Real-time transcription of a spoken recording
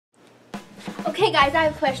Okay guys, I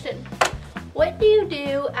have a question. What do you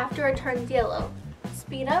do after it turns yellow?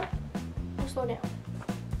 Speed up or slow down?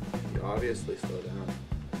 You obviously slow down.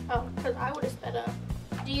 Oh, because I would have sped up.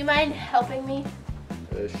 Do you mind helping me?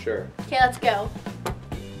 Sure. Okay, let's go.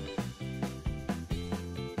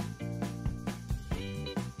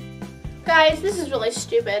 Guys, this is really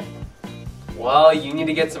stupid. Well, you need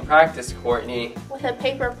to get some practice, Courtney. With a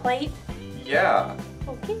paper plate? Yeah.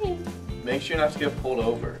 Okay. Make sure not to get pulled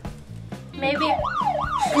over. Maybe.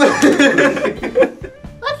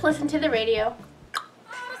 Let's listen to the radio.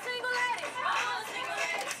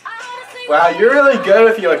 Wow, you're really good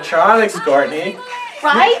with electronics, Courtney.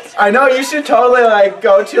 Right? I know, you should totally like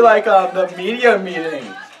go to like the media meeting.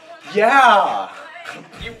 Yeah.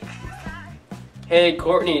 Hey,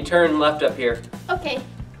 Courtney, turn left up here. Okay.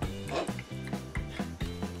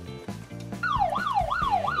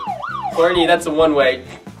 Courtney, that's a one-way.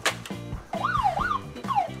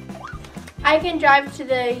 I can drive to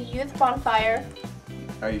the youth bonfire.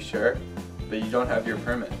 Are you sure? But you don't have your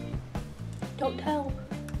permit. Don't tell.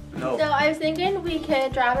 No. So I was thinking we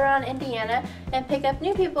could drive around Indiana and pick up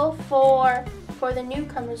new people for the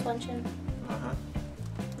newcomers luncheon. Uh-huh.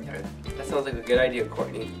 Okay. That sounds like a good idea,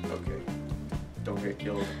 Courtney. Okay. Don't get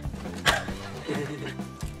killed.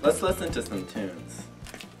 Let's listen to some tunes.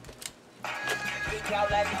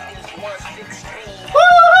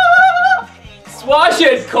 Swash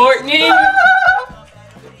it, Courtney!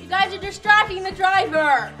 You guys are distracting the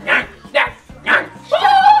driver. Okay.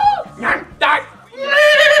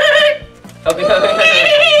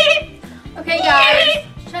 Okay, guys.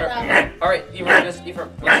 Shut up. Alright,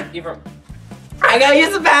 Ephraim. I gotta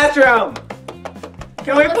use the bathroom!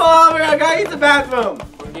 Can we pull over? I gotta use the bathroom!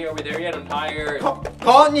 Courtney, over there yet? I'm tired.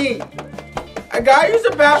 Courtney! I gotta use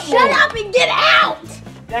the bathroom! Shut up and get out!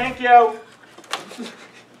 Thank you!